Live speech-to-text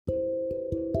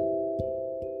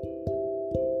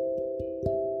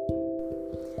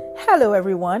Hello,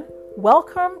 everyone.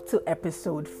 Welcome to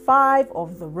episode 5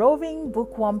 of the Roving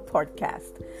Bookworm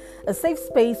podcast, a safe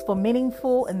space for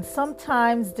meaningful and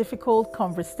sometimes difficult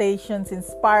conversations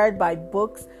inspired by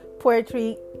books,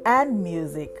 poetry, and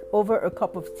music over a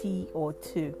cup of tea or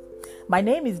two. My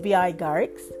name is B.I.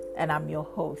 Garrix, and I'm your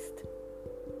host.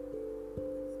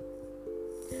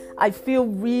 I feel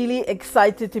really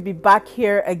excited to be back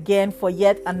here again for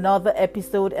yet another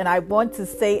episode, and I want to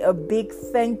say a big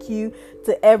thank you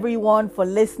to everyone for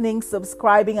listening,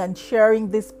 subscribing, and sharing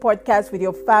this podcast with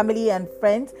your family and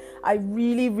friends. I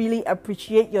really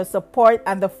appreciate your support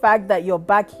and the fact that you're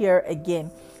back here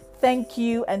again. Thank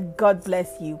you and God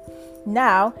bless you.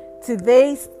 Now,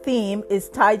 today's theme is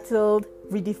titled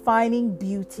Redefining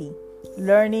Beauty,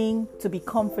 Learning to be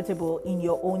Comfortable in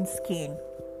Your Own Skin.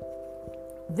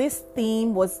 This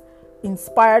theme was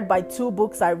inspired by 2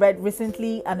 books I read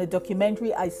recently and a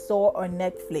documentary I saw on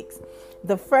Netflix.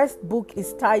 The first book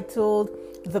is titled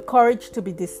The Courage to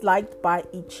be Disliked by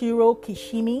Ichiro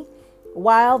Kishimi,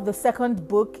 while the second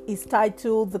book is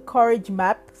titled The Courage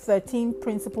Map, 13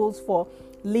 Principles for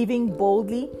Living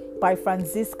Boldly by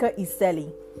Franziska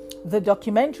Iseli. The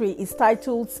documentary is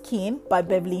titled Skin by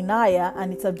Beverly Naya,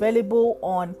 and it's available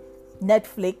on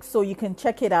Netflix, so you can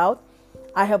check it out.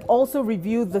 I have also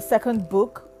reviewed the second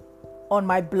book on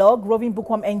my blog,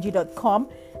 rovingbookwormng.com,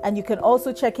 and you can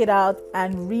also check it out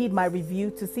and read my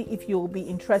review to see if you'll be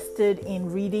interested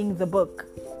in reading the book.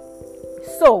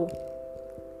 So,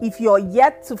 if you're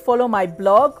yet to follow my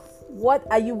blog, what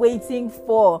are you waiting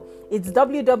for? It's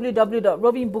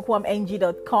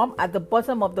www.rovingbookwormng.com. At the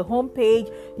bottom of the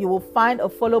homepage, you will find a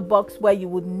follow box where you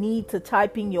would need to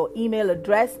type in your email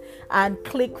address and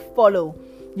click follow.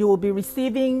 You will be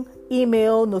receiving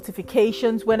email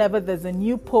notifications whenever there's a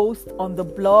new post on the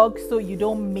blog, so you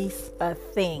don't miss a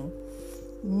thing.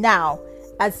 Now,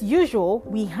 as usual,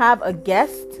 we have a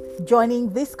guest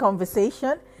joining this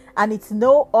conversation, and it's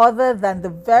no other than the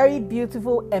very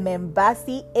beautiful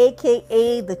Bassi,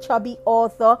 aka the chubby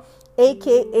author,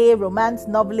 aka romance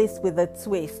novelist with a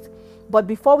twist. But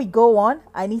before we go on,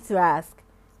 I need to ask,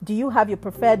 do you have your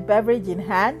preferred beverage in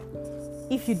hand?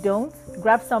 If you don't,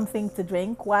 grab something to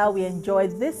drink while we enjoy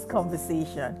this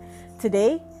conversation.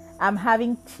 Today, I'm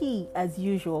having tea as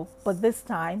usual, but this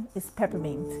time it's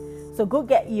peppermint. So go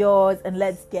get yours and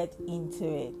let's get into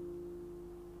it.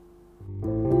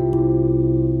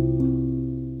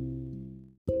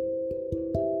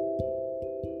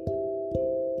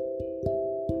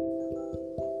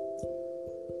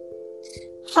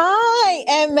 Hi,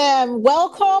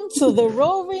 Welcome to the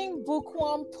Roving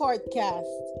Bookworm podcast.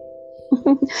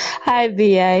 Hi,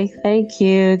 BI. Thank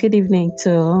you. Good evening,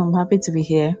 too. I'm happy to be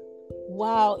here.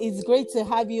 Wow, it's great to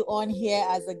have you on here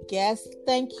as a guest.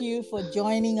 Thank you for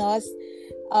joining us.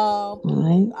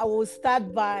 Right. I will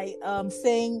start by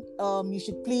saying you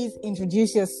should please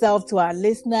introduce yourself to our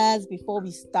listeners before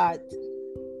we start.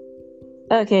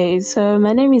 Okay, so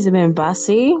my name is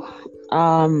Bassi.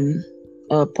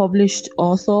 A published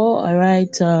author. I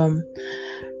write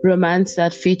romance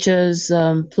that features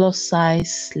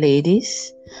plus-size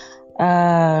ladies.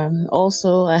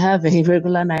 Also, I have a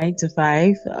regular 9 to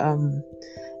 5,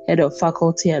 head of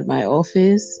faculty at my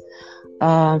office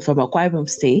from Akwa Ibom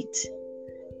State,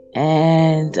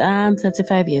 and I'm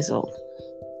 35 years old.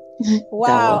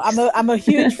 Wow, I'm a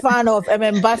huge fan of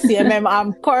Bassi.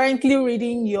 I'm currently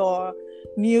reading your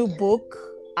new book.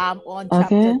 I'm on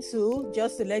chapter 2,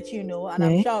 just to let you know, and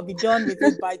I'm sure I'll be done with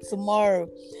it by tomorrow.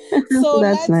 So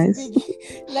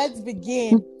let's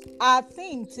begin. Our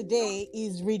theme today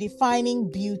is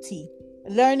redefining beauty,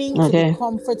 learning to be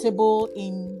comfortable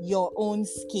in your own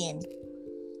skin.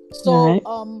 So,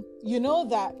 you know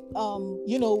that,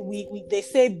 they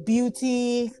say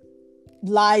beauty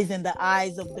lies in the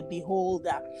eyes of the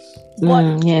beholder.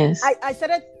 But yes. I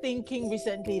started thinking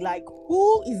recently, like,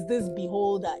 who is this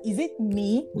beholder? Is it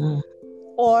me?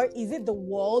 Or is it the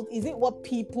world? Is it what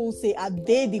people say? Are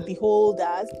they the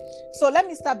beholders? So let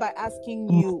me start by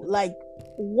asking you, like,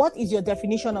 what is your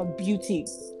definition of beauty?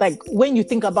 Like, when you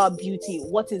think about beauty,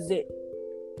 what is it?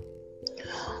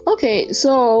 Okay,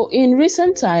 so in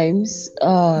recent times,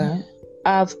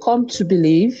 I've come to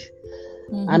believe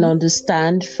and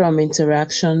understand from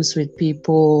interactions with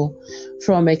people,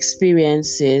 from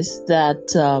experiences, that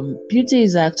beauty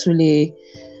is actually,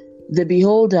 the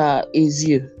beholder is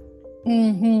you,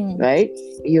 right?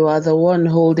 You are the one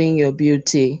holding your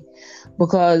beauty,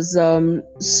 because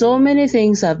so many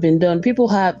things have been done. People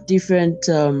have different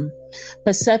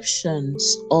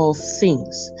perceptions of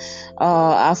things.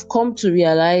 I've come to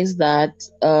realize that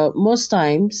most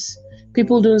times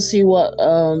people don't see what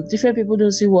different people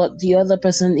don't see what the other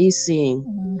person is seeing,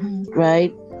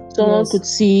 right? Someone Yes. could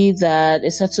see that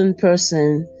a certain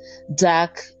person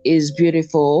dark is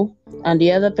beautiful, and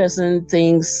the other person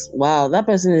thinks, wow, that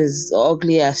person is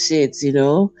ugly as shit,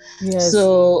 Yes.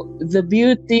 So the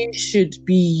beauty should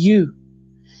be you.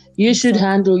 You should Exactly.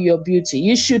 handle your beauty.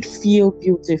 You should feel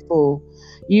beautiful.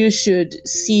 You should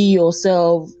see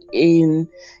yourself in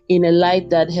a light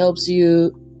that helps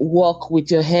you walk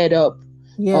with your head up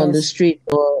on the Yes. street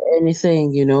or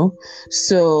anything.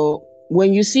 So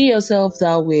when you see yourself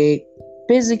that way,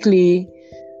 basically,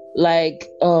 like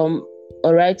a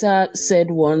writer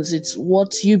said once, it's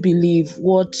what you believe,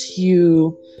 what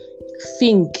you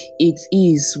think it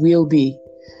is will be,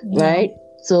 Yeah. right?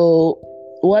 So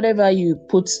whatever you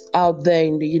put out there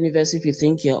in the universe, if you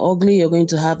think you're ugly, you're going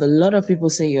to have a lot of people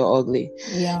say you're ugly.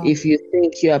 Yeah. If you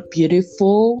think you're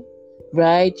beautiful,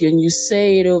 right, and you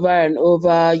say it over and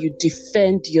over, you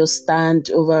defend your stand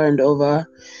over and over,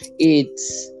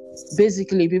 it's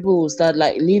basically people will start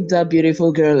like, leave that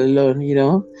beautiful girl alone.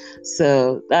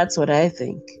 So that's what I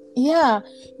think. Yeah,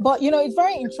 but it's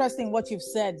very interesting what you've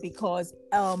said, because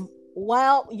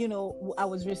while I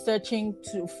was researching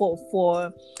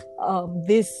for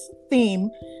this theme,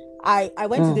 I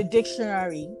went to the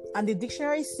dictionary, and the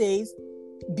dictionary says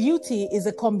beauty is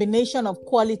a combination of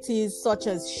qualities such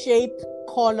as shape,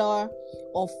 color,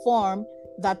 or form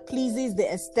that pleases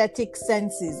the aesthetic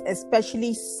senses,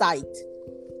 especially sight.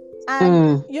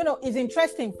 And it's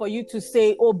interesting for you to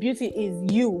say, oh, beauty is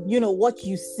what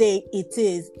you say it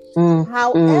is.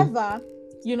 However,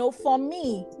 for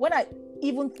me, when I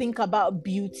even think about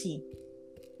beauty,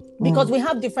 because we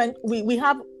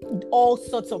have all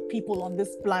sorts of people on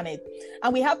this planet,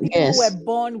 and we have people who were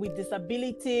born with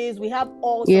disabilities, we have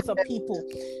all sorts of people.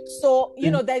 So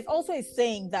there's also a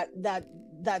saying that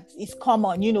is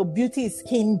common, beauty is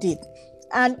skin deep.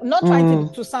 And not trying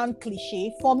to sound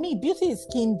cliche, for me, beauty is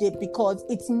skin deep because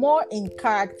it's more in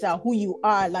character, who you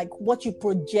are, like what you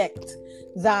project,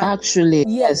 than actually,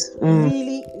 yes,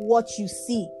 really what you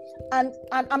see. And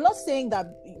I'm not saying that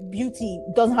beauty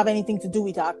doesn't have anything to do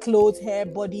with our clothes, hair,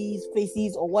 bodies,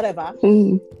 faces, or whatever.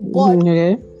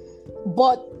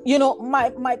 But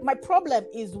my problem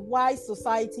is why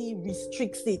society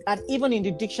restricts it, and even in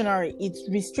the dictionary, it's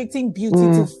restricting beauty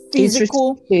to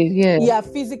physical,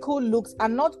 physical looks,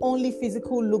 and not only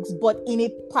physical looks, but in a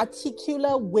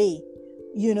particular way,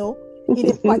 in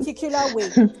a particular way.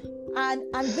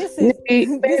 And this is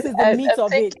this is the meat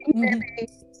of it.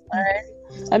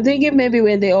 I'm thinking maybe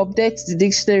when they update the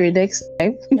dictionary next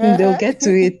time, they'll get to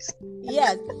it.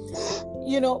 Yes.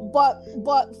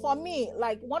 But for me,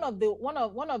 like one of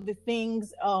the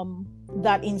things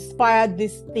that inspired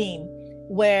this theme,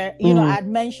 where I had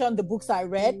mentioned the books I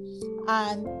read,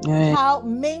 and how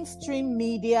mainstream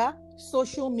media,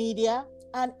 social media,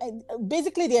 and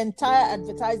basically the entire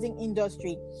advertising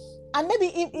industry, and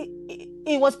maybe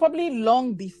it was probably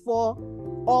long before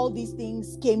all these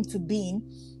things came to being,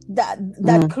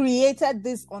 that created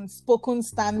this unspoken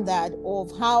standard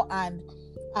of how and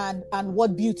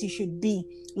what beauty should be.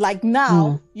 Like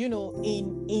now,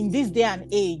 in this day and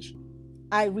age,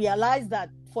 I realize that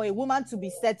for a woman to be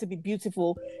said to be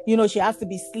beautiful, she has to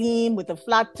be slim, with a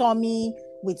flat tummy,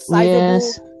 with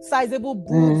sizable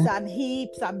boobs and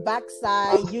hips and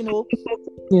backside,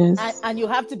 and you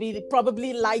have to be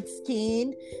probably light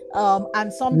skinned,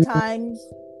 and sometimes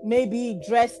maybe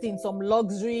dressed in some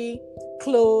luxury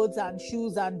clothes and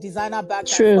shoes and designer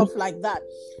bags and stuff like that.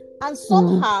 And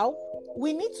somehow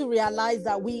we need to realize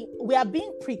that we are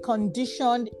being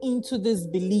preconditioned into these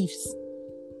beliefs.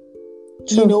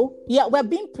 We're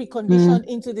being preconditioned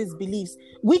into these beliefs,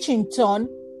 which in turn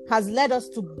has led us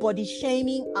to body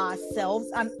shaming ourselves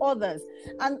and others.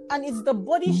 And it's the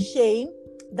body shame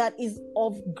that is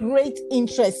of great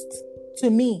interest to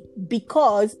me,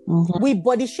 because we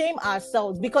body shame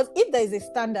ourselves. Because if there is a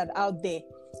standard out there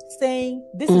saying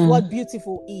this is what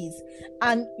beautiful is,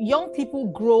 and young people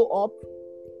grow up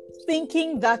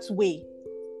thinking that way.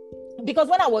 Because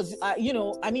when I was,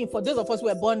 for those of us who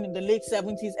were born in the late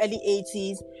 70s, early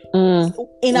 80s,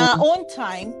 in our own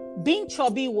time, being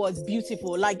chubby was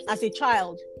beautiful. Like as a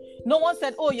child, no one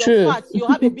said, "Oh, you're fat, you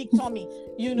have a big tummy,"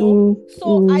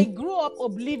 So I grew up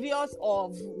oblivious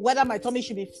of whether my tummy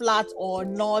should be flat or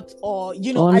not, or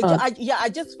I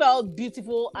just felt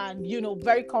beautiful and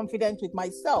very confident with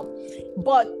myself.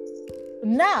 But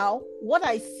now, what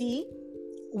I see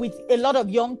with a lot of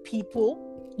young people,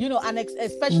 and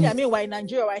especially, we're in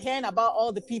Nigeria, we're hearing about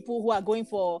all the people who are going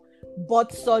for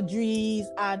butt surgeries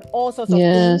and all sorts of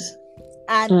things.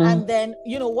 And then,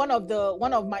 one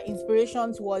of my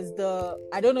inspirations was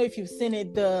I don't know if you've seen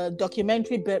it, the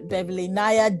documentary Beverly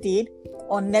Naya did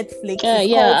on Netflix.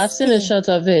 I've seen a shot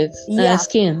of it.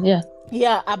 Skin,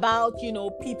 Yeah, about,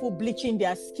 people bleaching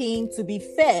their skin to be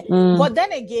fair. Mm. But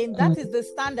then again, that is the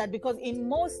standard, because in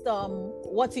most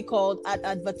what's it called,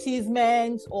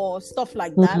 advertisements or stuff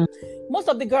like that, most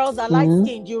of the girls are light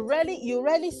skinned. You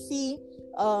rarely see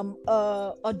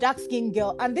a dark skinned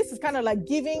girl. And this is kind of like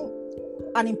giving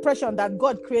an impression that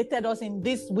God created us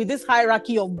with this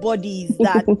hierarchy of bodies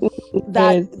that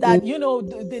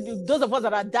those of us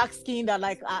that are dark skinned are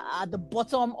like at the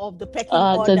bottom of the pecking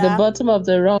order. To the bottom of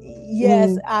the rung.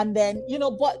 Yes, and then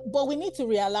but we need to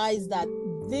realize that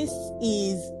this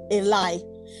is a lie,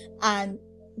 and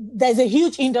there's a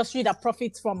huge industry that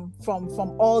profits from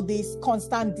all this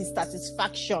constant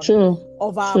dissatisfaction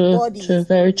of our bodies. True,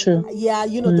 very true. Yeah,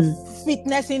 the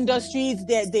fitness industries,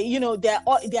 they're in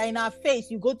our face.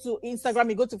 You go to Instagram,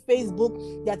 you go to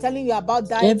Facebook, they're telling you about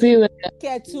diet. Everywhere.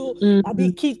 Keto,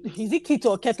 is it keto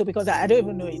or keto? Because I don't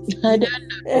even know it. I don't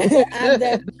know. And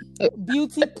then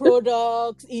beauty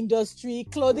products industry,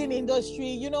 clothing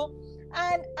industry,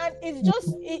 and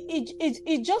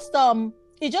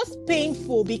it's just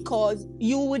painful, because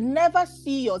you would never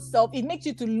see yourself. It makes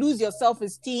you to lose your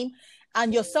self-esteem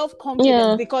and your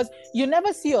self-confidence, because you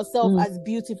never see yourself as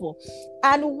beautiful.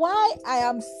 And why I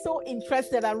am so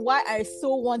interested and why I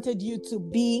so wanted you to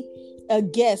be a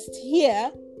guest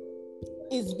here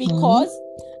is because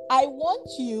I want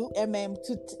you,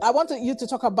 you to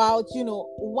talk about,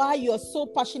 why you're so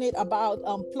passionate about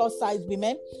plus size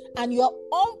women, and you're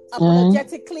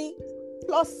unapologetically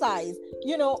plus size.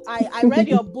 I read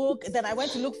your book, then I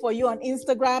went to look for you on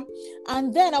Instagram,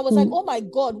 and then I was like, oh my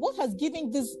God, what has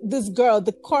given this girl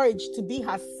the courage to be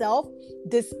herself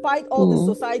despite all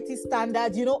the society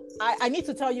standards? I need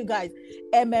to tell you guys,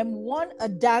 won a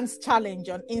dance challenge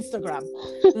on Instagram,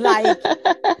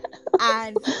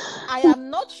 and I am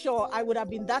not sure I would have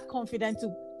been that confident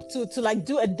to like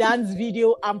do a dance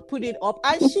video and put it up,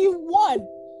 and she won.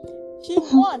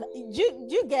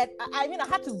 You get, I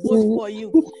had to vote for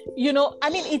you.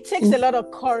 It takes a lot of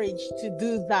courage to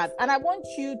do that. And I want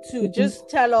you to just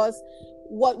tell us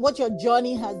what your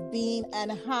journey has been,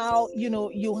 and how,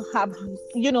 you have,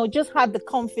 just had the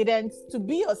confidence to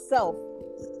be yourself.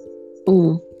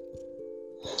 All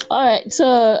right.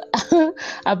 So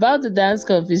about the dance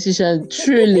competition,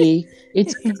 truly, it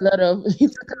took a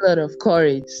lot of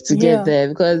courage to get there,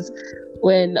 because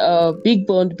when Big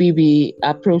Bond BB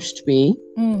approached me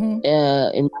in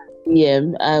my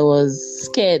DM, I was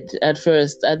scared at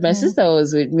first, and my sister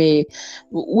was with me.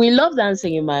 We love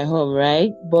dancing in my home,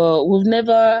 right? But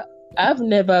I've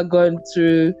never gone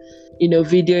through,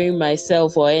 videoing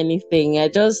myself or anything. I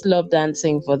just love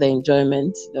dancing for the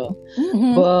enjoyment,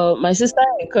 But my sister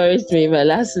encouraged me. My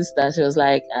last sister, she was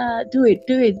like, do it.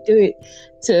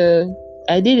 So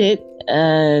I did it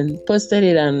and posted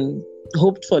it and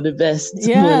hoped for the best.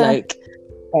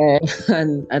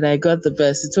 And I got the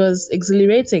best. It was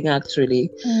exhilarating,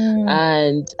 actually,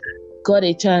 and got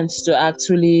a chance to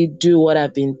actually do what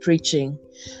I've been preaching,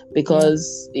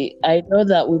 because I know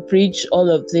that we preach all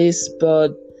of this,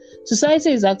 but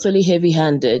society is actually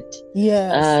heavy-handed,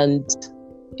 and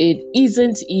it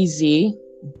isn't easy,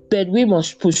 but we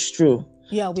must push through.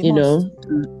 We must.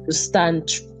 To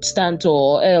stand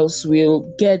tall, or else we'll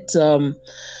get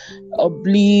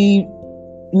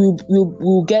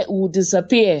we'll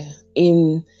disappear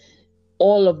in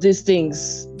all of these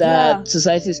things that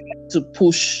society is trying to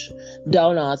push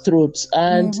down our throats.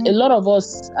 And a lot of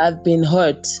us have been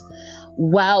hurt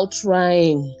while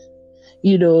trying,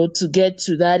 to get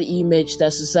to that image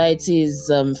that society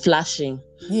is flashing.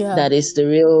 That is the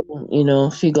real,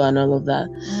 figure and all of that.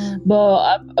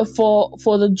 But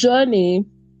for the journey,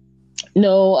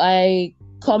 I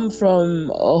come from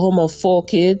a home of 4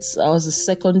 kids. I was the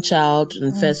second child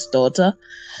and first daughter,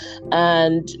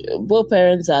 and both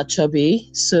parents are chubby,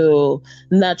 so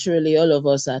naturally all of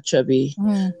us are chubby.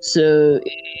 So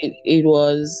it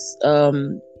was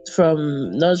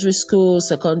from nursery school,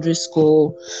 secondary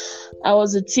school. I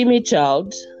was a timid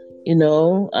child,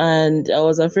 and I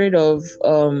was afraid of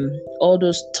all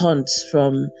those taunts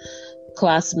from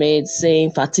classmates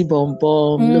saying "Fatty Bom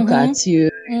Bom," look at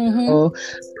you,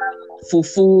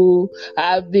 Fufu.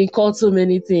 I've been called so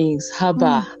many things.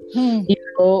 Haba.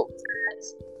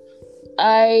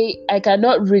 I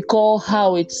cannot recall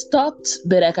how it stopped,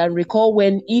 but I can recall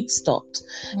when it stopped,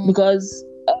 because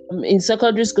in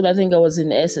secondary school, I think I was in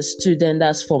SS2, then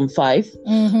that's Form 5.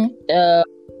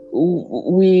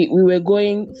 We were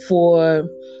going for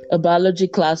a biology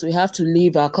class. We have to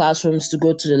leave our classrooms to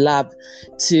go to the lab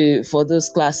for those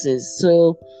classes.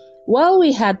 So while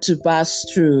we had to pass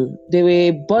through, there were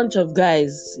a bunch of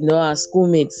guys, our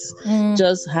schoolmates,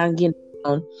 just hanging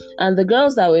around. And the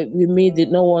girls that we met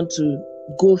did not want to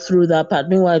go through that path.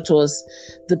 Meanwhile, it was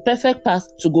the perfect path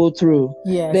to go through.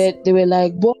 Yes. But they were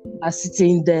like, boys are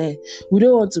sitting there. We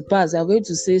don't want to pass. They're going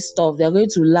to say stuff. They're going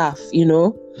to laugh,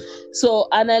 So,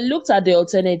 and I looked at the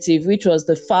alternative, which was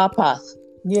the far path.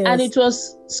 Yes. And it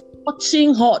was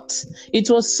scorching hot. It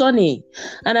was sunny.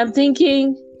 And I'm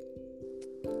thinking,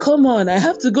 come on, I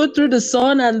have to go through the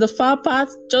sun and the far path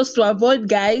just to avoid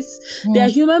guys. They are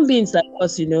human beings like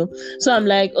us, So I'm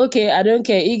like, okay, I don't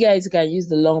care. You guys can use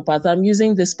the long path. I'm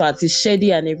using this path. It's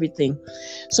shady and everything.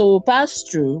 So we pass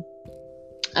through.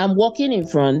 I'm walking in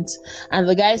front, and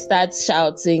the guy starts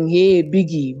shouting, "Hey,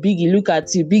 Biggie, look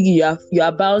at you, Biggie, you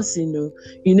are bouncing,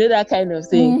 that kind of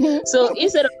thing." So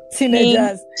instead of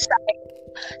teenagers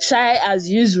being shy as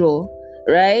usual,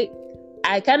 right?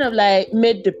 I kind of like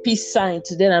made the peace sign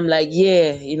to them. I'm like,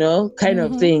 yeah, kind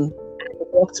of thing. I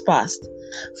walked past.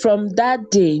 From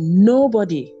that day,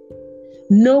 nobody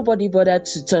bothered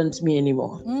to turn to me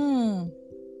anymore.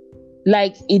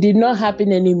 Like, it did not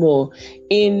happen anymore.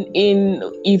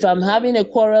 If I'm having a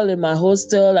quarrel in my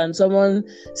hostel and someone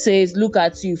says, "Look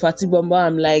at you, Fatty Bomba,"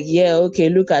 I'm like, yeah, okay,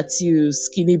 look at you,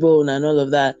 skinny bone and all of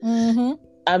that.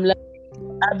 I'm like,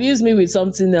 abuse me with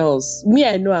something else. Me,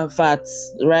 I know I'm fat,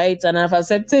 right? And I've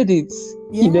accepted it,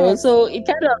 So it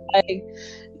kind of like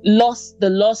lost the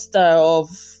luster of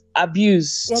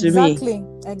abuse to me.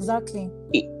 Exactly.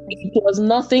 It was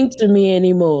nothing to me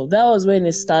anymore. That was when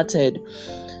it started.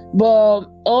 But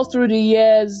all through the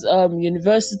years,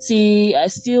 university, I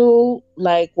still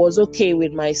was okay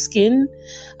with my skin.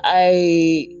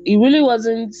 It really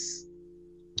wasn't.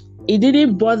 It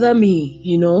didn't bother me,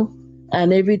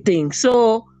 and everything.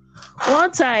 So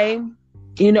one time,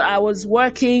 I was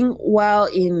working while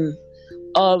in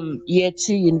year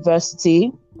 2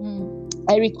 university.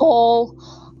 I recall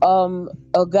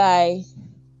a guy,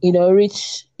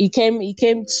 he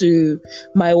came to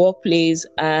my workplace,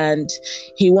 and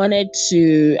I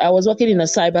was working in a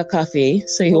cyber cafe,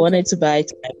 so he wanted to buy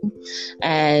time,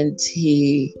 and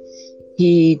he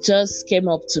just came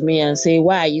up to me and say,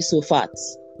 "Why are you so fat?"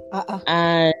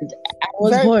 And I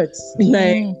was hurt.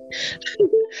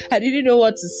 I didn't know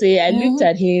what to say. I looked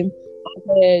at him and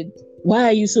said, "Why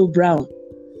are you so brown?"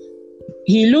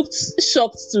 He looked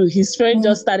shocked too. His friend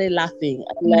just started laughing.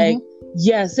 I'm like,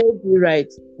 yeah, saved you right.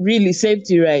 Really saved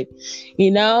you right.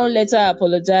 He now later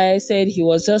apologized, said he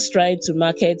was just trying to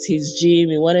market his gym.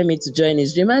 He wanted me to join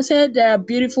his gym. I said, there are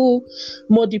beautiful,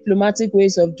 more diplomatic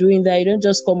ways of doing that. You don't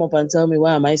just come up and tell me,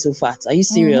 "Why am I so fat?" Are you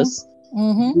serious?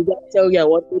 Did I tell you I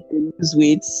wanted to lose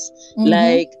weight?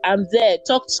 Like, I'm there.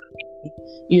 Talk to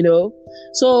me,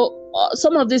 So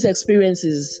some of these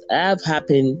experiences have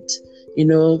happened,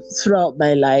 throughout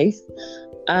my life.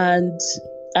 And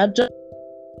I've just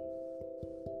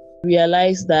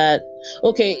realized that,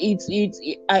 okay,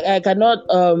 I cannot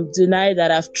deny that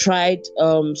I've tried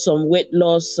some weight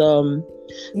loss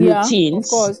routines, of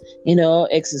course.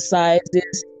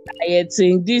 Exercises,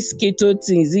 dieting, this keto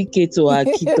thing. Is it keto or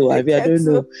keto? I don't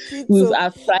know.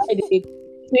 I've tried it.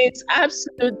 It's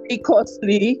absolutely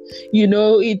costly.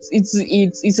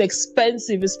 It's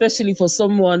expensive, especially for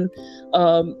someone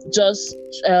just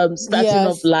starting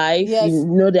up life.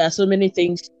 There are so many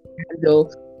things to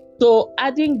handle. So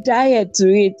adding diet to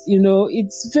it,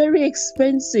 it's very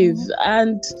expensive,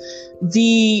 and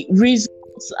the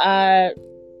results are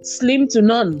slim to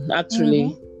none,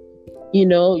 actually.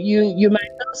 You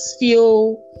might just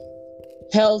feel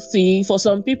healthy. For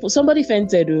some people, somebody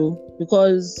fainted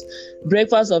because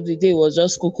breakfast of the day was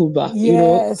just cucumber,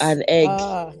 and egg.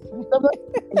 Somebody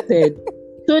fainted.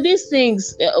 So these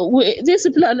things, these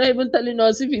people are not even telling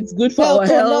us if it's good for our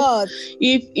health,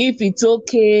 if it's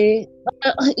okay.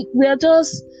 We are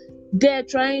just there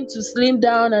trying to slim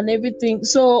down and everything.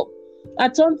 So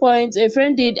at some point, a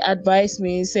friend did advise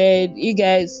me, said, "You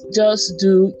guys just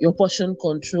do your portion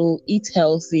control, eat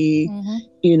healthy,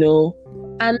 and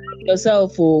love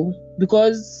yourself,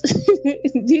 because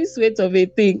this weight of a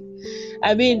thing.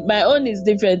 I mean, my own is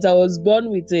different. I was born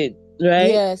with it,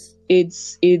 right? Yes.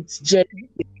 It's genetic,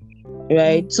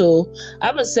 right? So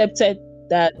I've accepted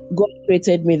that God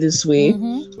created me this way,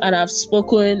 and I've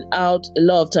spoken out a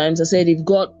lot of times. I said, if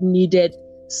God needed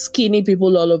skinny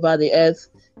people all over the earth,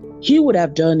 He would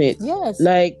have done it. Yes.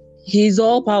 Like, He's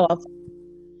all powerful.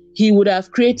 He would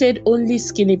have created only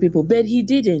skinny people, but He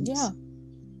didn't. Yeah.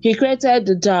 He created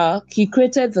the dark, He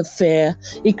created the fair,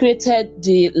 He created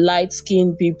the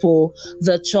light-skinned people,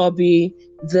 the chubby,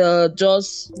 the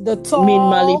tall,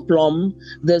 minimally plump,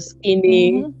 the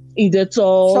skinny, the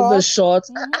tall, the short.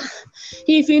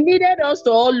 If He needed us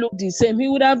to all look the same, He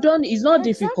would have done it. It's not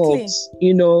difficult,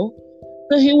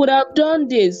 So he would have done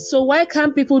this. So why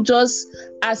can't people just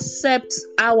accept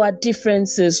our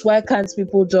differences? Why can't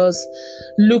people just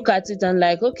look at it and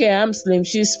like, okay, I'm slim,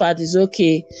 she's fat, is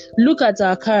okay. Look at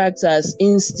our characters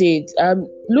instead.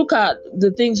 Look at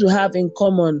the things we have in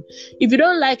common. If you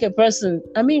don't like a person,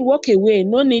 I mean, walk away.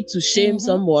 No need to shame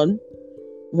someone,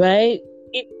 right?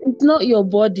 It's not your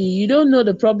body. You don't know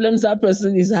the problems that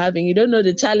person is having. You don't know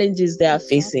the challenges they are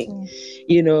facing,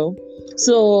 you know.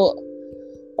 So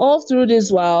all through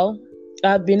this while,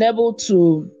 I've been able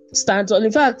to stand tall.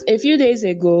 In fact, a few days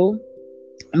ago,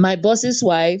 my boss's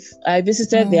wife, I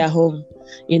visited their home,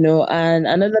 you know, and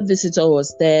another visitor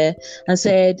was there and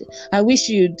said, I wish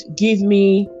you'd give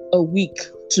me a week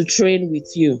to train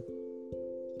with you.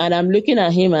 And I'm looking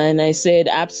at him and I said,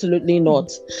 absolutely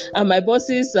not. And my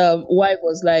boss's wife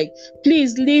was like,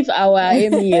 please leave our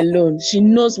Amy alone. She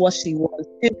knows what she wants.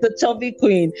 She's the chubby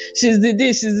queen. She's the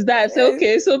this, she's that. I said,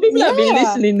 okay, so people have been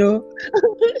listening, no?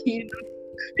 You know?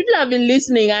 People have been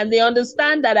listening and they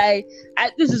understand that I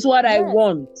this is what I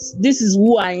want. This is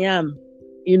who I am.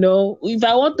 You know, if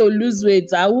I want to lose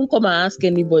weight, I won't come and ask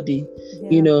anybody,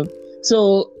 you know.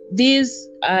 So this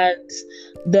and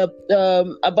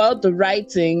the about the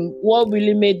writing, what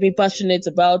really made me passionate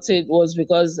about it was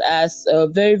because as a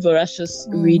very voracious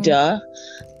reader,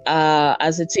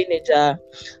 as a teenager,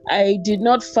 I did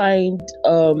not find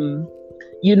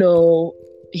you know,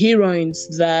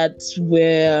 heroines that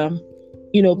were,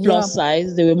 you know, plus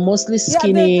size. They were mostly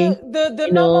skinny. The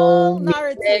normal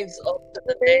narrative. Legs up to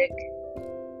the neck.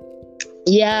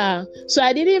 Yeah. So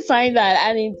I didn't find that,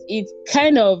 and it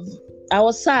kind of, I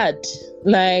was sad.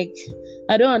 Like,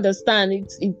 I don't understand.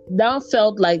 It now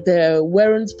felt like there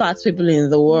weren't fat people in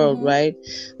the world, right?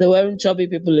 There weren't chubby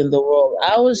people in the world.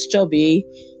 I was chubby,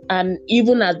 and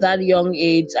even at that young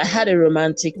age, I had a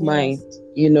romantic mind,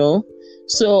 you know?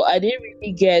 So I didn't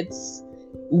really get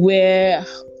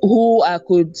who I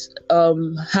could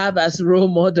have as role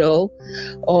model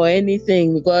or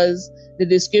anything, because the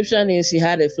description is she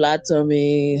had a flat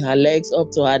tummy, her legs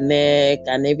up to her neck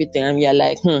and everything, and you're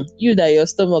like, you that your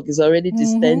stomach is already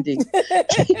distending.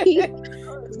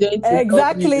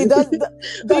 Exactly.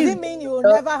 Doesn't mean you will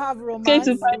never have romance. Going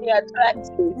to find you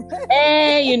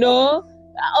attractive. You know,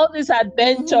 all these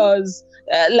adventures,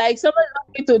 like somebody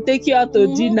wanting to take you out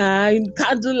to dinner,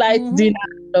 candlelight dinner,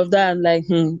 of that. I'm like,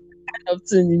 kind of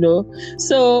thing, you know.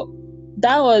 So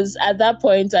that was at that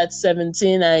point at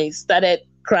 17, I started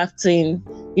crafting,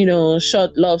 you know,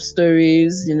 short love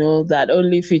stories, you know, that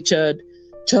only featured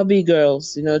chubby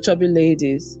girls, you know, chubby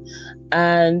ladies.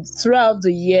 And throughout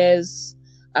the years,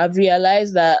 I've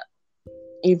realized that,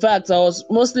 in fact, I was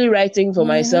mostly writing for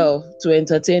myself, to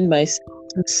entertain myself,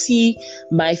 to see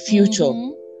my future.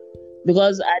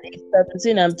 Because at age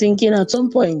 17, I'm thinking at some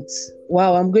point,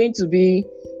 wow, I'm going to be,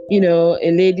 you know,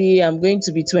 a lady. I'm going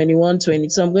to be 21, 22.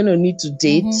 So I'm going to need to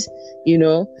date, you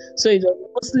know. So it was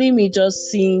mostly me just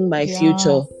seeing my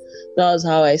future. That was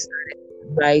how I started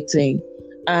writing.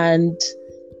 And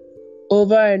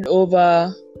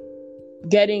over,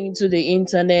 getting into the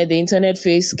internet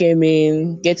phase came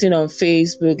in, getting on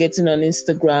Facebook, getting on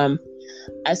Instagram.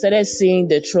 I started seeing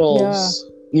the trolls,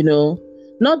 you know,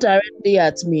 not directly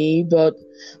at me, but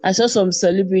I saw some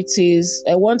celebrities.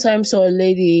 I one time saw a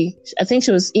lady, I think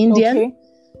she was Indian.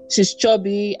 She's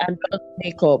chubby and does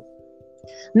makeup.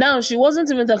 Now, she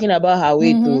wasn't even talking about her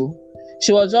weight though.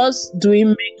 She was just doing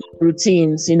makeup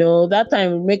routines, you know. That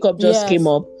time makeup just came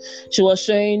up. She was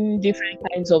showing different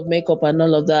kinds of makeup and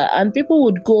all of that. And people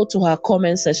would go to her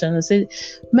comment section and say,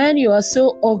 man, you are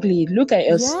so ugly. Look at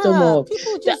your stomach.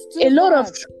 A lot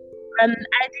of, and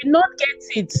I did not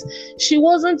get it. She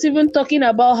wasn't even talking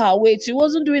about her weight. She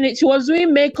wasn't doing it. She was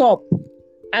doing makeup.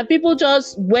 And people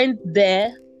just went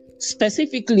there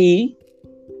specifically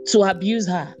to abuse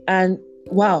her. And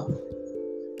wow.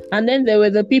 And then there were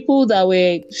the people that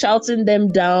were shouting them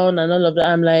down and all of that.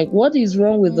 I'm like, what is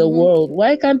wrong with the world?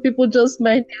 Why can't people just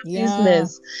mind their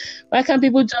business? Why can't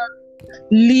people just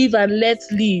live and let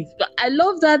live? I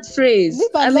love that phrase.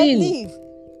 Live and let live.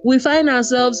 We find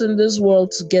ourselves in this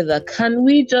world together. Can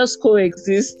we just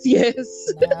coexist?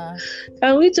 Yes.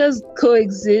 Can we just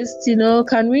coexist? You know,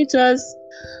 can we just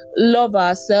love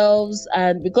ourselves?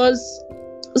 And because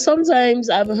sometimes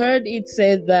I've heard it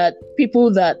said that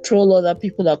people that troll other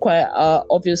people are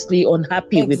obviously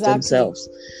unhappy with themselves,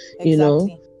 you know.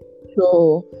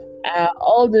 So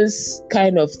all this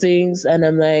kind of things, and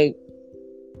I'm like,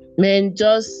 man,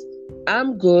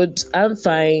 I'm good, I'm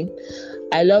fine.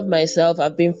 I love myself.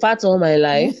 I've been fat all my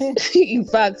life. In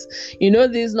fact, you know,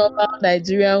 this normal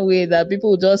Nigerian way that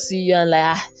people just see you and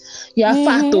like, you're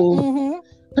fat, oh.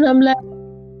 And I'm like,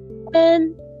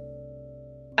 man,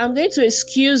 I'm going to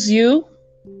excuse you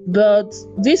But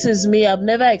this is me. I've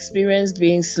never experienced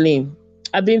being slim.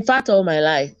 I've been fat all my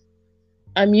life.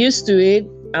 I'm used to it.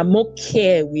 I'm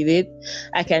okay with it.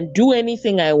 I can do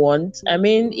anything I want. I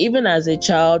mean, even as a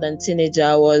child and teenager,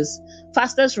 I was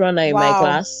fastest runner in my Wow.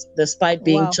 class, despite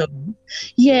being Wow. chubby.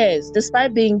 Yes,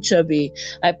 despite being chubby.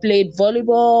 I played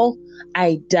volleyball.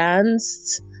 I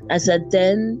danced. As a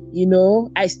then,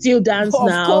 I still dance Of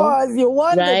now, course, you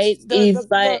won the right? the If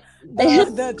the I the,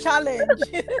 the, the challenge.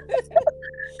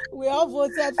 We all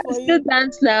voted I for still you.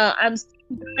 dance now. I'm still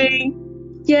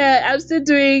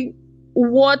doing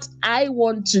what I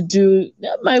want to do.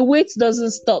 My weight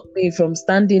doesn't stop me from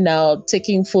standing out,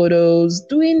 taking photos,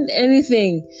 doing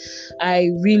anything I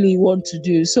really want to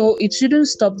do. So it shouldn't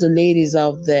stop the ladies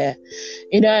out there.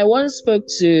 I once spoke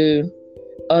to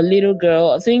a little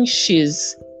girl, I think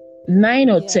she's 9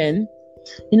 or Yes. 10.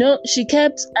 She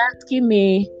kept asking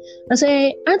me, I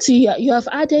say, Auntie, you have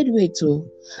added weight too.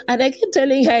 And I kept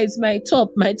telling her it's my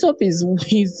top. My top is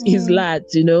large,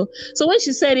 So when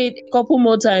she said it a couple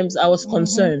more times, I was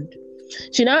concerned.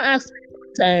 She now asked me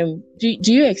one time,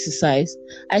 do you exercise?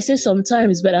 I said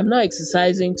sometimes, but I'm not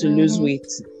exercising to lose weight.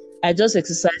 I just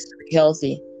exercise to be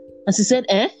healthy. And she said,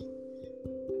 eh?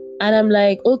 And I'm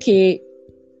like, okay,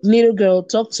 little girl,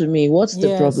 talk to me. What's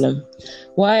the problem?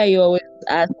 Why are you always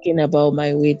asking about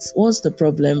my weight? What's the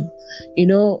problem?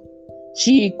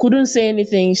 She couldn't say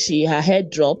anything. Her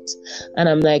head dropped. And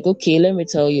I'm like, okay, let me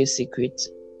tell you a secret.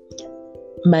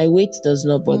 My weight does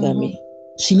not bother me.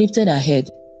 She lifted her head.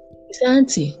 She said,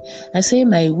 Auntie, I say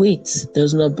my weight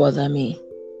does not bother me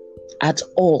at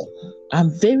all. I'm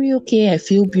very okay. I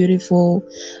feel beautiful.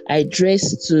 I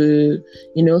dress to,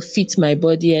 fit my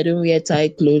body. I don't wear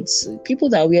tight clothes. People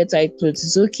that wear tight clothes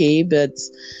is okay, but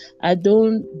I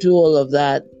don't do all of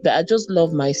that. But I just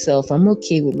love myself. I'm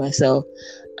okay with myself.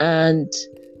 And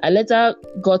I later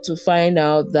got to find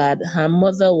out that her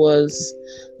mother was,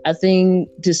 I think,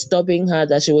 disturbing her,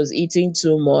 that she was eating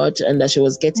too much and that she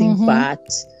was getting fat.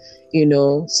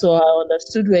 So I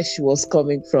understood where she was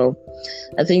coming from.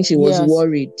 I think she was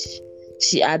worried.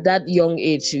 She, at that young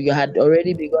age, she had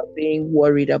already begun being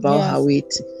worried about her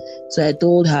weight. So I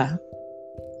told her,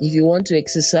 if you want to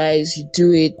exercise, you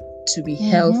do it to be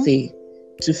healthy,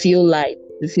 to feel light,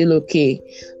 to feel okay.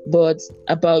 But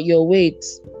about your weight,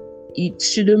 it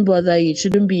shouldn't bother you. It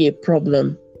shouldn't be a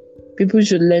problem. People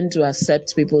should learn to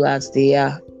accept people as they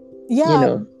are.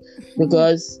 Yeah.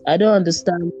 Because I don't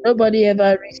understand. Nobody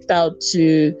ever reached out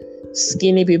to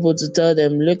skinny people to tell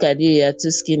them, look at you, you're too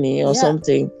skinny or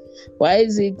something. Why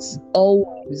is it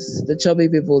always the chubby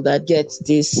people that get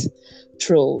this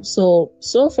troll?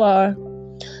 So far,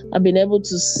 I've been able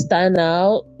to stand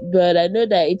out, but I know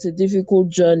that it's a difficult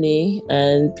journey,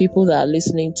 and people that are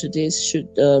listening to this should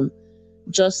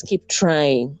just keep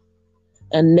trying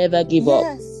and never give up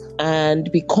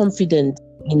and be confident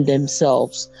in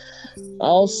themselves.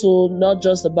 Also, not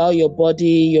just about your body,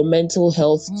 your mental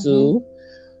health too.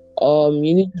 You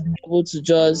need to be able to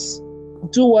just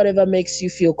do whatever makes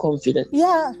you feel confident.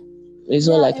 Is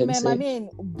all I can say. I mean,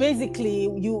 basically,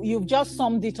 you've just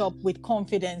summed it up with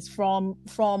confidence from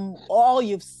all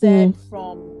you've said,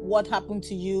 from what happened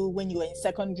to you when you were in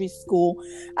secondary school.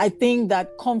 I think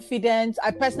that confidence,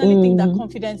 I personally think that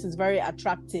confidence is very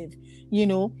attractive.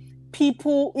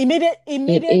 People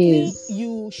immediately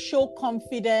you show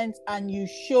confidence and you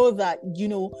show that,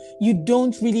 you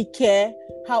don't really care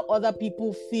how other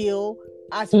people feel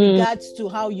as regards to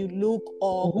how you look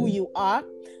or who you are.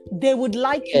 They would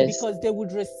like you because they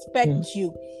would respect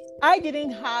you. I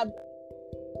didn't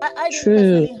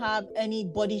personally have any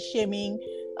body shaming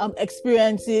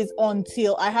experiences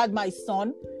until I had my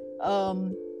son. I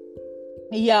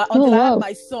had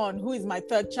my son, who is my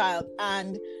third child,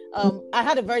 and I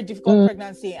had a very difficult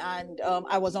pregnancy, and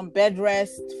I was on bed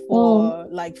rest for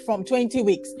from 20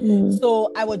 weeks.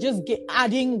 So I was just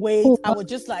adding weight. I was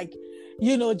just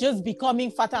just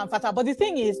becoming fatter and fatter. But the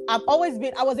thing is, I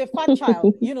was a fat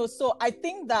child, so I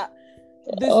think that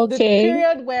the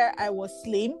period where I was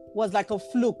slim was like a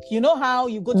fluke. You know how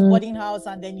you go to boarding house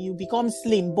and then you become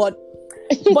slim, but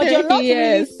you're not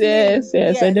really slim.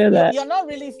 Yes, I know that. You're not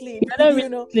really slim,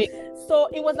 Slim. So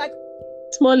it was like,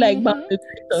 it's more like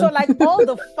so like all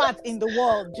the fat in the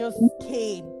world just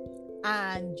came,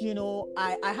 and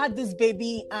I had this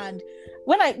baby, and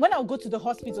when I would go to the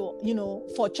hospital,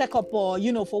 for checkup or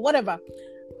for whatever,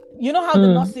 how the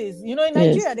nurses, in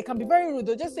Nigeria, they can be very rude.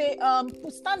 They'll just say,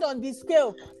 stand on the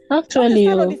scale. Actually,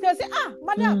 stand on the scale, say,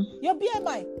 madam, your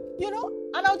BMI.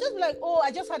 And I'll just be like, oh,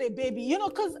 I just had a baby,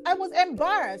 because I was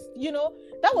embarrassed,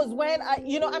 that was when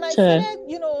and I Sure.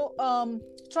 started,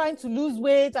 trying to lose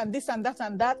weight and this and that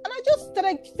and that. And I just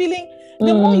started feeling,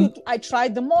 the more I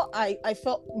tried, the more I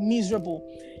felt miserable.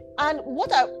 And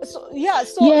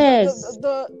Yes.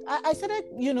 I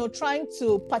started, trying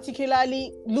to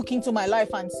particularly look into my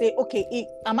life and say, okay,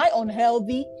 am I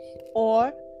unhealthy,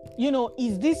 or,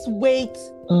 is this weight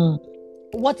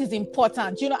what is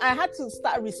important? I had to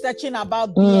start researching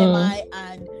about BMI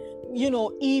and,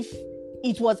 if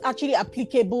it was actually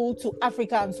applicable to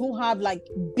Africans who have like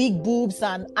big boobs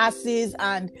and asses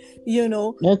and, because,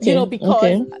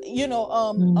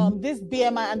 this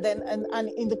BMI and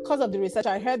in the course of the research,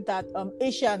 I heard that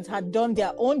Asians had done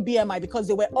their own BMI because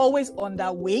they were always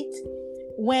underweight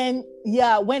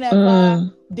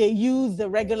whenever they use the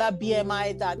regular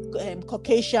BMI that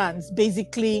Caucasians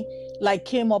basically like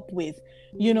came up with.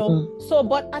 So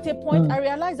but at a point I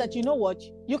realized that what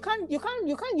you can't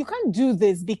do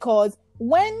this, because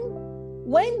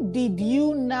when did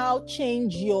you now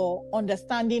change your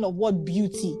understanding of what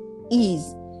beauty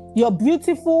is? You're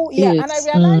beautiful, and I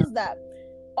realized that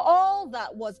all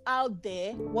that was out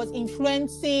there was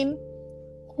influencing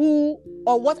who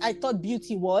or what I thought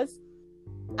beauty was,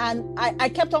 and I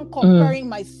kept on comparing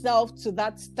myself to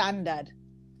that standard.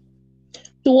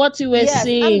 To what you were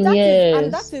seeing,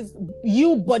 and that is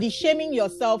you body shaming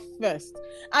yourself first.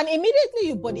 And immediately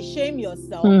you body shame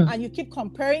yourself and you keep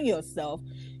comparing yourself,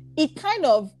 it kind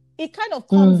of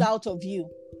comes out of you,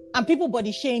 and people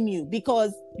body shame you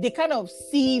because they kind of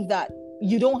see that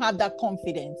you don't have that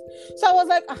confidence. So I was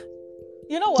like,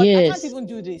 you know what? I can't even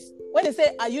do this. When they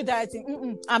say, are you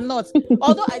dieting? I'm not.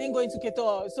 Although I didn't go into keto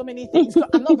or so many things,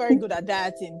 I'm not very good at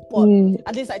dieting, but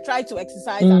at least I tried to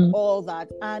exercise and all that.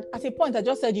 And at a point, I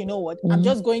just said, you know what? I'm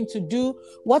just going to do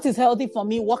what is healthy for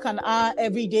me, walk an hour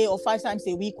every day or 5 times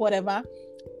a week, whatever.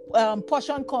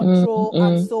 Portion control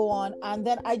and so on. And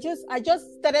then I just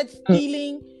started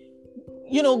feeling,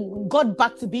 got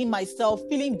back to being myself,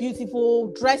 feeling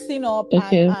beautiful, dressing up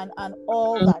and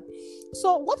all that.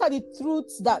 So what are the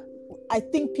truths that I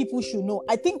think people should know?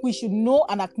 I think we should know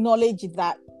and acknowledge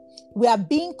that we are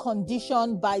being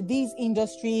conditioned by these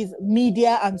industries,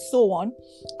 media, and so on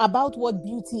about what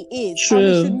beauty is. True. And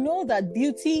we should know that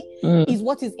beauty is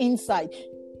what is inside.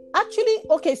 Actually,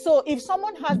 okay, so if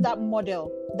someone has that model,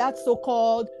 that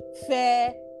so-called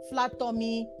fair, flat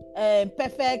tummy,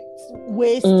 perfect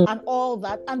waist and all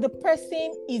that, and the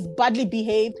person is badly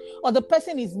behaved or the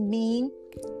person is mean,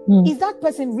 is that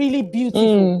person really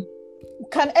beautiful?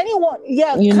 Can anyone,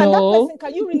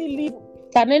 can you really live?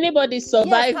 Can anybody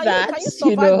survive that? Can you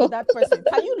survive with that person?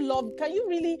 Can you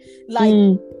really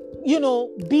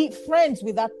be friends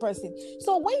with that person?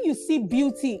 So when you see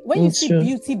beauty,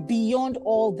 beauty beyond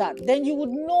all that, then you would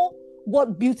know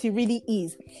what beauty really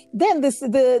is. Then the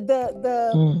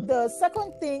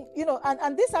second thing,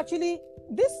 and this actually,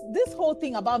 this whole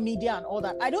thing about media and all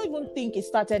that, I don't even think it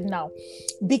started now,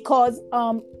 because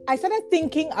I started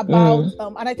thinking about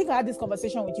and I think I had this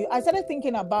conversation with you. I started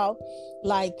thinking about,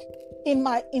 like, in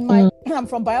my I'm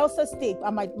from Bayelsa State,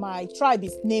 and my tribe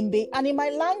is Nembe, and in my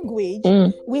language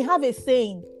we have a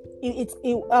saying.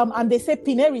 And they say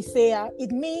Pinerisea.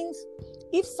 It means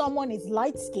if someone is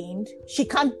light skinned, she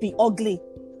can't be ugly.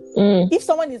 If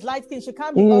someone is light skinned, she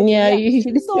can't be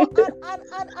ugly. So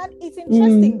and it's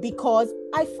interesting because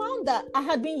I found that I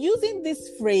had been using this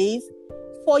phrase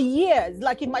for years.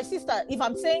 Like, if my sister, if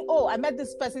I'm saying, oh, I met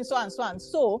this person so and so and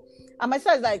so, and my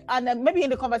sister is like, and then maybe in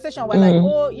the conversation we're like,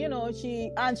 oh,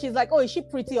 she's like, oh, is she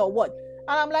pretty or what?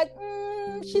 And I'm like,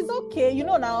 she's okay,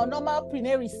 now normal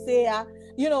Pinerisea.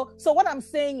 So what I'm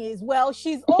saying is, well,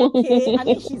 she's okay. I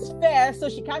mean, she's fair, so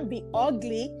she can't be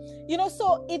ugly.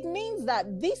 So it means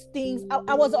that these things,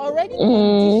 I was already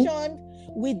conditioned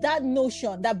with that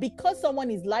notion that because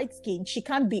someone is light-skinned, she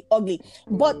can't be ugly.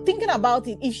 But thinking about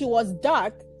it, if she was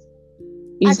dark,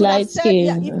 is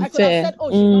light-skinned. I could have said, oh,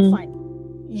 she's not fine.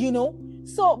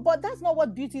 So, but that's not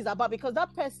what beauty is about, because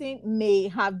that person may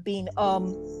have been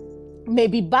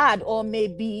maybe bad, or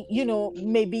maybe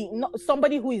maybe not,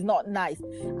 somebody who is not nice,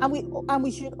 and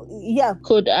we should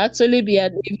could actually be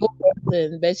an evil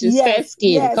person, but she's fair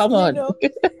skinned. Come on.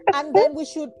 And then we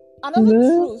should, another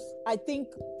truth I think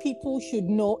people should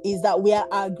know is that we are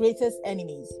our greatest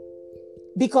enemies,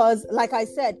 because like I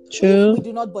said, if we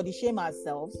do not body shame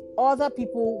ourselves, other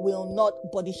people will not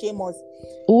body shame us.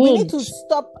 We need to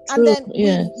stop. And then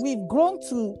we've grown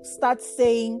to start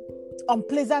saying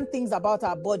unpleasant things about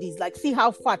our bodies, like, see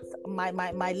how fat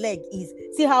my leg is,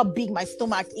 see how big my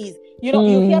stomach is. You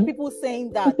hear people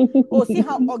saying that, oh, see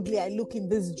how ugly I look in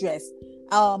this dress.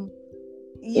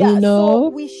 yeah, so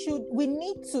we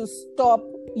need to stop,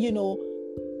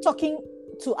 talking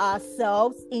to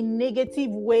ourselves in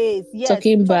negative ways. Yes,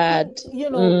 talking bad.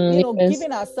 Yes.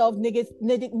 giving ourselves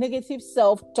negative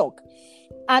self-talk.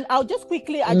 And I just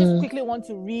quickly want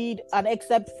to read an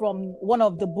excerpt from one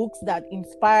of the books that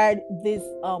inspired this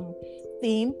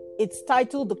theme. It's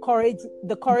titled The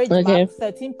Courage Map,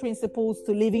 13 Principles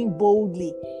to Living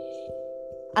Boldly.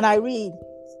 And I read,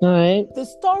 all right. The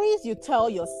stories you tell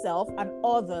yourself and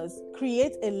others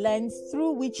create a lens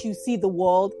through which you see the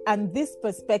world, and this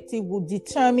perspective will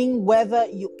determine whether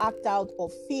you act out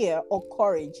of fear or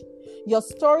courage. Your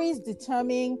stories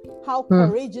determine how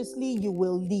courageously you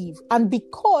will live. And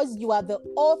because you are the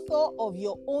author of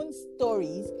your own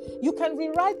stories, you can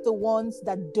rewrite the ones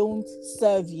that don't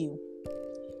serve you.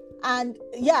 And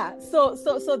yeah, so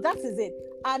that is it.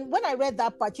 And when I read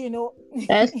that part,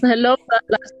 yes, I love that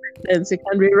last sentence. You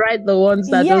can rewrite the ones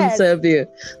that don't serve you.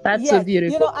 That's so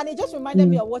beautiful. And it just reminded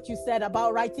me of what you said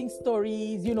about writing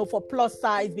stories, for plus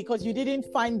size, because you didn't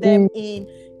find them in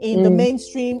the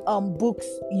mainstream books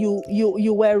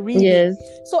you were reading. Yes.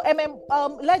 So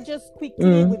let's just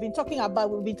quickly, we've been talking a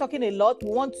lot. We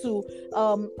want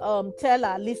to tell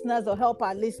our listeners or help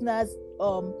our listeners,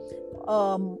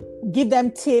 give them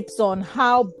tips on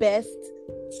how best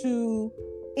to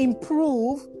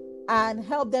improve and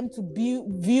help them to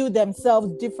view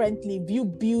themselves differently, view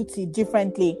beauty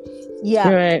differently. Yeah.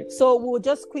 Right. So we'll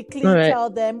just quickly tell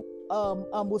them,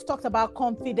 we've talked about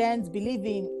confidence, believe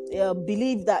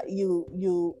that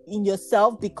you in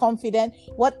yourself, be confident.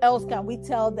 What else can we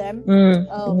tell them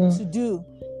to do?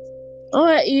 All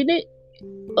right,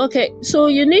 so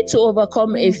you need to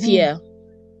overcome a fear,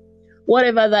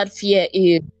 whatever that fear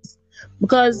is,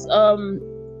 because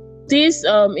this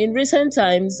in recent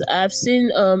times I've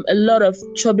seen a lot of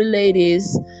chubby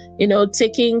ladies,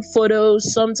 taking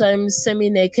photos, sometimes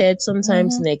semi-naked,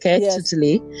 sometimes naked,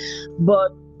 totally.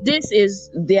 But this is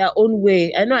their own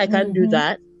way. I know I can't do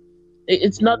that.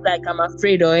 It's not like I'm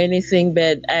afraid or anything,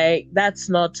 but that's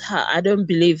not how, I don't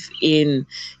believe in,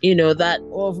 that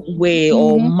way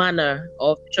or manner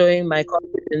of showing my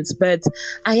confidence. But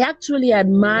I actually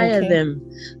admire them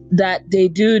that they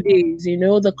do this,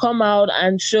 they come out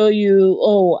and show you,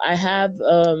 oh, I have,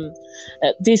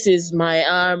 this is my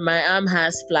arm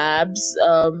has flabs,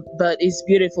 but it's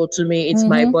beautiful to me. It's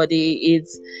my body.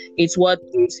 It's what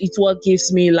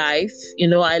gives me life.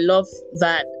 I love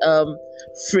that,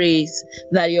 phrase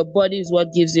that your body is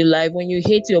what gives you life. When you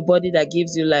hate your body that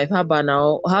gives you life, how about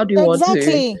now? How do you want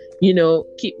to,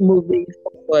 keep moving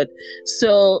forward?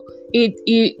 So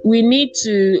we need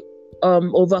to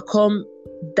overcome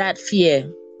that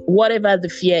fear, whatever the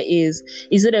fear is.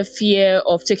 Is it a fear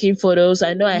of taking photos?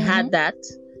 I know I had that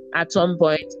at some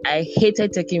point. I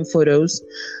hated taking photos,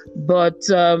 but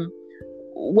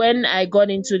when I got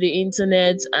into the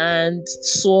internet and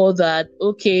saw that,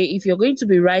 okay, if you're going to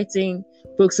be writing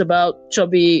books about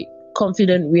chubby,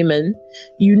 confident women,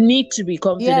 you need to be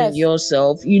confident in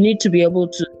yourself. You need to be able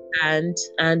to stand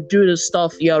and do the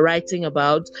stuff you're writing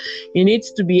about. You need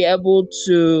to be able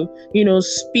to,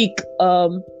 speak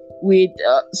with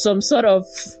some sort of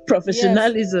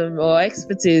professionalism or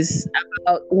expertise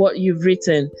about what you've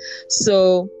written.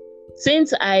 So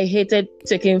since I hated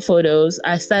taking photos,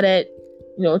 I started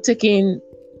taking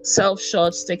self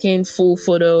shots, taking full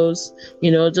photos,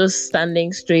 just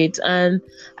standing straight. And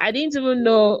I didn't even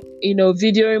know,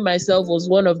 videoing myself was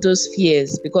one of those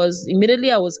fears, because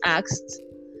immediately I was asked,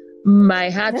 my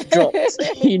heart dropped.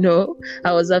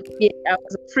 I was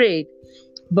afraid.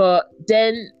 But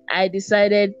then I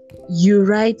decided, you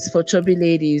write for chubby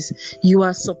ladies. You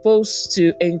are supposed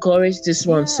to encourage this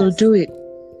one. So do it.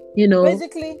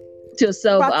 Basically, put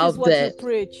yourself out there.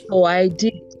 So I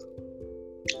did.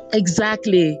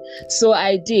 Exactly. So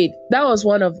I did. That was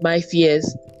one of my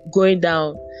fears, going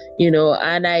down,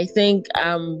 and I think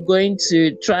I'm going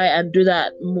to try and do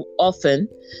that often,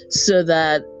 so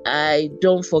that I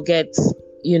don't forget,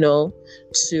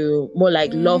 to more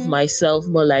like love myself,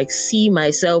 more like see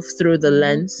myself through the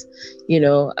lens,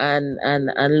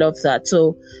 and love that.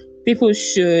 So people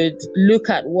should look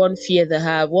at one fear they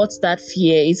have. What's that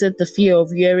fear? Is it the fear of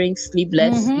wearing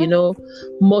sleeveless?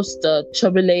 Most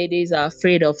chubby ladies are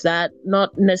afraid of that.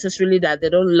 Not necessarily that they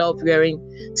don't love wearing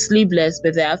sleeveless,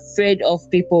 but they're afraid of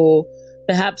people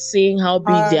perhaps seeing how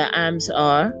big their arms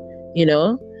are,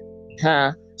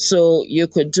 So you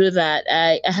could do that.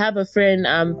 I have a friend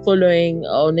I'm following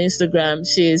on Instagram.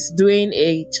 She's doing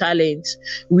a challenge,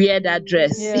 wear that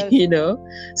dress,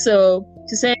 So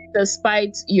she said,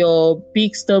 despite your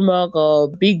big stomach or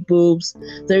big boobs,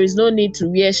 there is no need to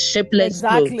wear shapeless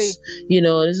clothes.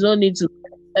 There's no need to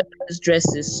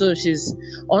dresses, so she's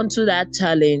onto that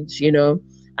challenge.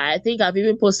 I think I've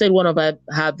even posted one of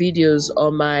her videos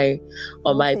on my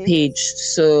Okay. page.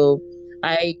 So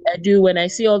I do, when I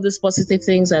see all these positive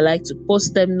things, I like to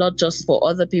post them, not just for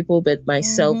other people but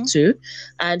myself too.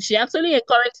 And she actually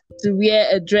encouraged me to wear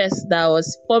a dress that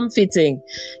was form fitting.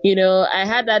 I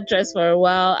had that dress for a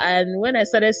while, and when I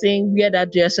started saying wear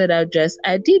that dress, I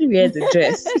did wear the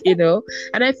dress,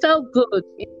 and I felt good.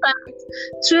 In fact,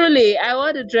 truly, I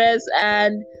wore the dress,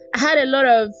 and I had a lot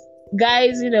of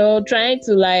guys, trying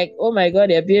to like, oh my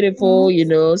God, they're beautiful.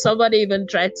 Somebody even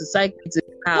tried to psych me to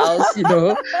the house,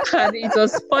 and it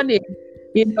was funny,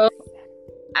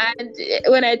 and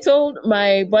when I told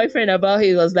my boyfriend about it,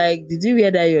 he was like, did you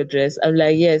wear that your dress? I'm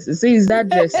like, yes. So is that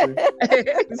dress?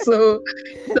 So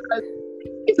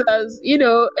it was,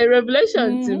 a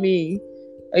revelation to me.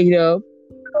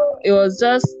 It was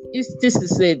just, this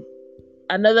is it.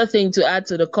 Another thing to add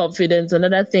to the confidence,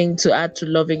 another thing to add to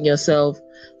loving yourself.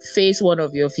 Face one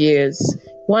of your fears,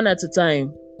 one at a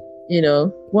time.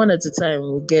 One at a time,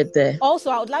 we'll get there. Also,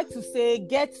 I would like to say,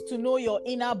 get to know your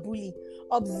inner bully.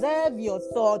 Observe your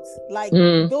thoughts, like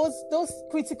those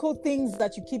critical things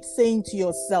that you keep saying to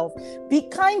yourself. Be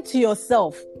kind to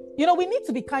yourself. We need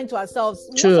to be kind to ourselves.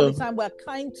 True. Most of the time we're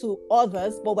kind to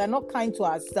others, but we're not kind to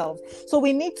ourselves. So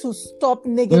we need to stop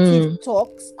negative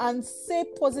talks and say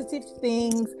positive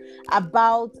things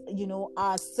about,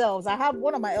 ourselves. I have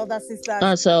one of my elder sisters.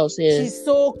 Ourselves, yes. She's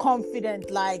so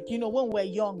confident. Like, when we're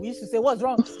young, we used to say, what's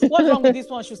wrong? What's wrong with this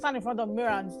one? She'll stand in front of the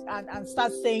mirror and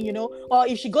start saying, or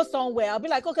if she goes somewhere, I'll be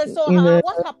like, okay, so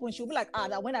what happened? She'll be like,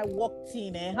 that when I walked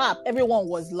in, everyone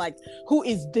was like, who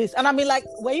is this? And I mean, like,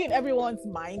 were you in everyone's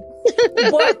mind?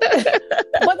 But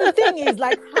the thing is,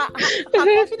 like, her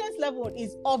confidence level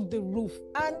is off the roof,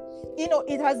 and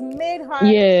it has made her.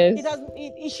 Yes.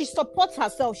 She supports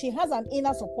herself. She has an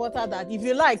inner supporter that if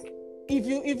you like,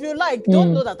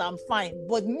 don't know that I'm fine,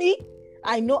 but me,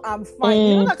 I know I'm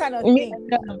fine. That kind of thing.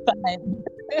 I'm fine.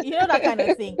 That kind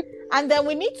of thing. And then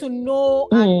we need to know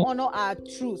and honor our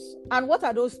truths. And what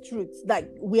are those truths? Like,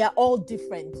 we are all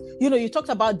different. You talked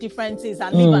about differences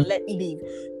and live and let live.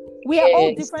 We are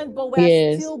all different, but we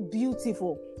are still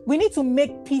beautiful. We need to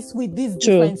make peace with these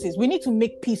differences. We need to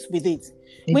make peace with it.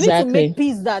 Exactly. We need to make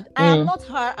peace that I am not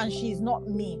her and she is not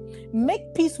me.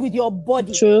 Make peace with your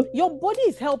body. True. Your body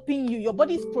is helping you. Your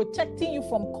body is protecting you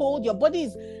from cold. Your body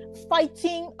is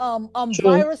fighting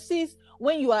viruses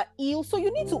when you are ill. So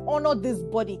you need to honor this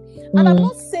body. And I'm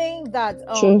not saying that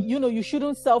you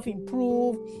shouldn't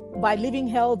self-improve by living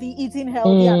healthy, eating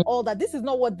healthy and all that. This is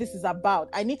not what this is about.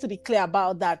 I need to be clear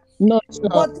about that. No, it's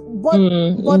not. But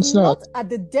not at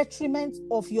the detriment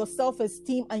of your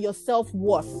self-esteem and your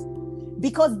self-worth.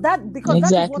 Because that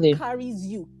is what carries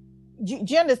you. Do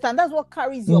you understand? That's what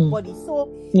carries your body.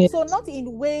 So not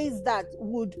in ways that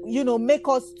would, make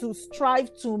us to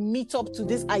strive to meet up to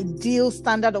this ideal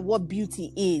standard of what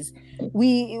beauty is.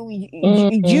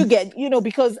 You get,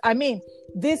 because I mean,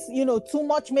 this, too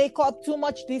much makeup, too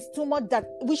much this, too much that.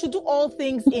 We should do all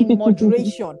things in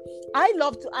moderation. I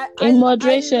love to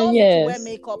wear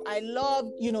makeup. I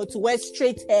love, to wear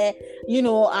straight hair,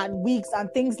 and wigs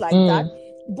and things like that.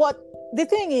 But the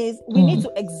thing is, we need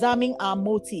to examine our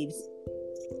motives.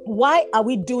 Why are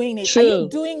we doing it? True. Are you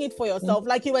doing it for yourself?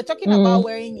 Like you were talking about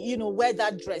wearing, wear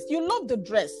that dress. You love the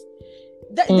dress.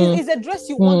 It's a dress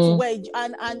you want to wear,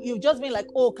 and you've just been like,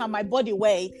 oh, can my body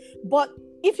wear it? But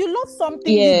if you love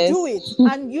something, you do it,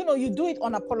 and you do it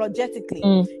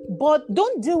unapologetically. But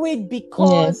don't do it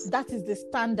because that is the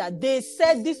standard. They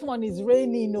said this one is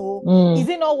raining. Is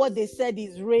it not what they said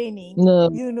is raining? No.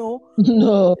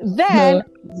 No. Then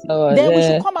we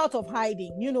should come out of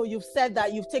hiding. You've said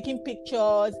that you've taken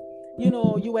pictures.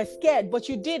 You were scared, but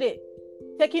you did it.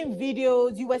 Taking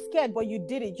videos, you were scared, but you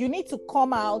did it. You need to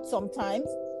come out sometimes.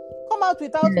 Come out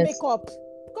without makeup.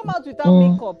 Come out without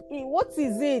makeup. What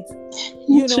is it?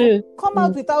 Come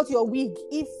out without your wig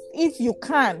if you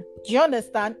can. Do you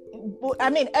understand? I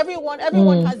mean, everyone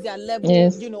has their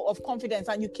level, of confidence,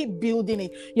 and you keep building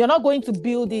it. You're not going to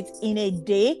build it in a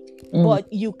day,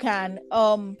 but you can.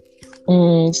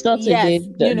 It's not a day.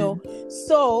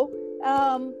 So.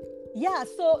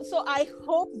 So I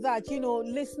hope that,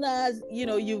 listeners,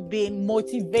 you've been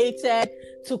motivated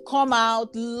to come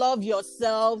out, love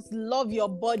yourselves, love your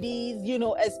bodies,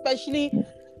 especially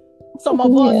some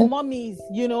of us mommies,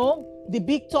 the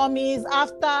big tummies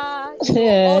after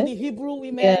all the Hebrew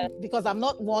women, because I'm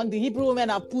not one, the Hebrew women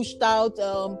have pushed out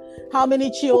how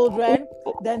many children,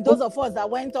 then those of us that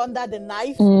went under the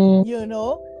knife,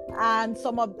 and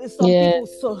some people,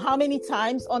 so how many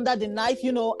times under the knife,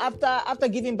 after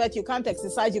giving birth, you can't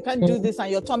exercise, you can't do this, and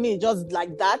your tummy is just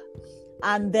like that.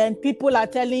 and then people are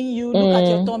telling you, look at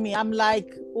your tummy. I'm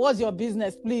like, what's your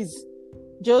business, please?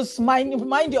 Just mind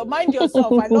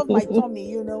yourself. I love my tummy,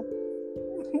 you know.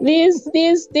 These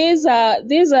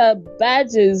are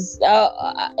badges.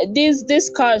 These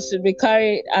cars should be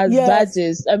carried as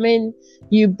badges. I mean,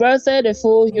 you birthed a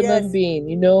full human being,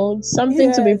 you know,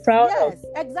 something to be proud of.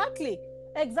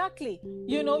 Exactly.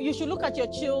 You know, you should look at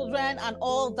your children and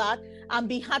all that and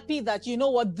be happy that, you know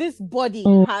what, this body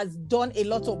has done a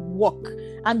lot of work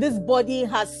and this body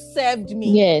has served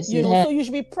me. Yes, you know, so you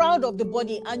should be proud of the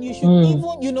body, and you should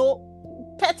even, you know,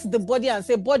 pet the body and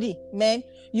say, body, man,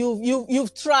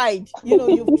 you've tried, you know,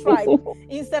 you've tried,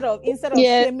 instead of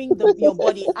shaming your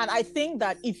body. And I think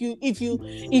that if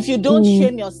you don't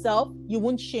shame yourself, you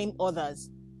won't shame others.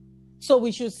 So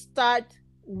we should start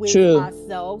with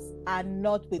ourselves and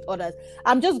not with others.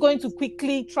 I'm just going to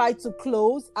quickly try to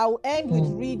close. I'll end with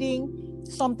reading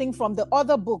something from the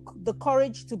other book, The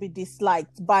Courage to be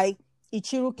Disliked, by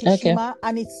Ichiro Kishima,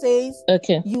 and it says,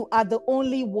 you are the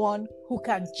only one who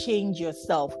can change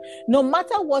yourself. No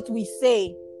matter what we say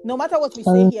here, no matter what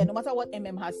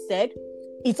has said,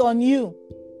 it's on you.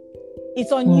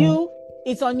 It's on you.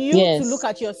 It's on you to look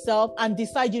at yourself and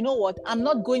decide, you know what, I'm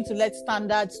not going to let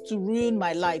standards to ruin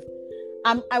my life.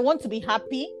 I want to be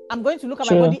happy. I'm going to look at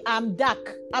my body. I'm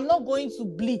dark. I'm not going to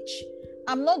bleach.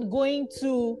 I'm not going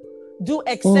to do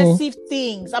excessive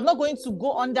things. I'm not going to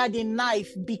go under the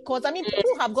knife, because I mean,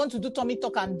 people have gone to do tummy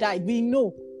tuck and died. We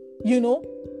know, you know,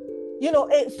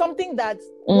 it's something that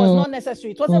was not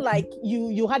necessary. It wasn't like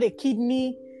you had a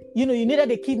kidney, you know, you needed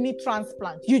a kidney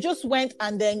transplant. You just went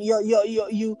and then you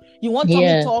want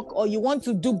tummy tuck, or you want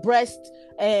to do breast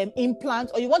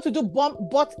implants, or you want to do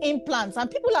butt implants,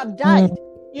 and people have died.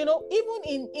 You know,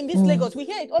 even in this Lagos, we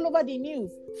hear it all over the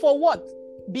news. For what?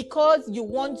 Because you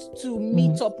want to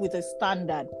meet up with a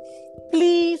standard.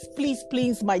 Please, please,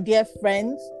 please, my dear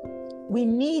friends, we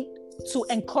need to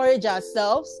encourage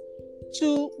ourselves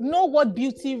to know what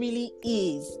beauty really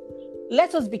is.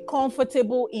 Let us be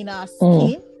comfortable in our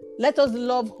skin. Let us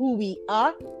love who we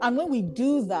are. And when we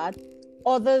do that,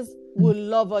 others will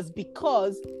love us,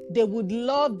 because they would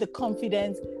love the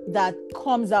confidence that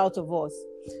comes out of us.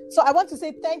 So I want to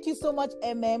say thank you so much,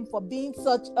 for being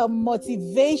such a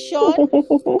motivation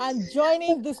and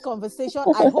joining this conversation.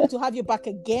 I hope to have you back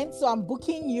again. So I'm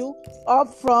booking you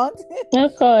up front.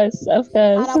 Of course.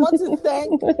 And I want to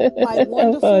thank my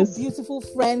wonderful, beautiful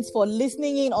friends for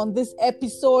listening in on this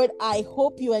episode. I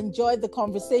hope you enjoyed the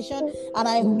conversation, and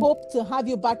I hope to have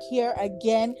you back here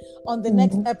again on the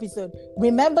next episode.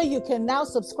 Remember, you can now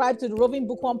subscribe to the Roving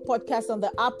Bookworm podcast on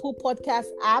the Apple Podcast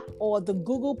app or the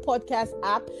Google Podcast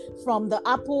app from the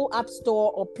Apple App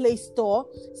Store or Play Store.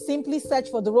 Simply search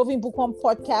for the Roving Bookworm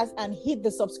podcast and hit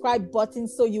the subscribe button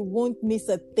so you won't miss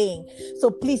a thing. So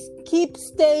please keep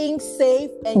staying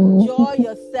safe, enjoy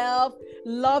yourself,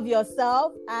 love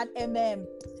yourself, and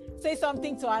say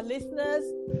something to our listeners.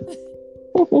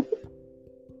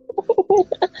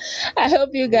 I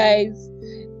hope you guys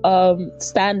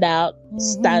stand out,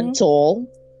 stand tall,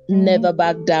 never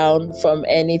back down from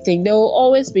anything. There will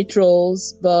always be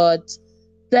trolls, but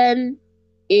then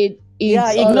it's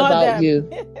all about you.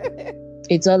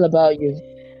 It's all about you.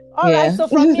 All right, so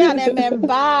from me and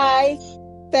bye.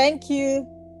 Thank you.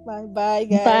 Bye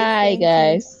guys. Bye,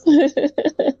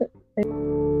 guys.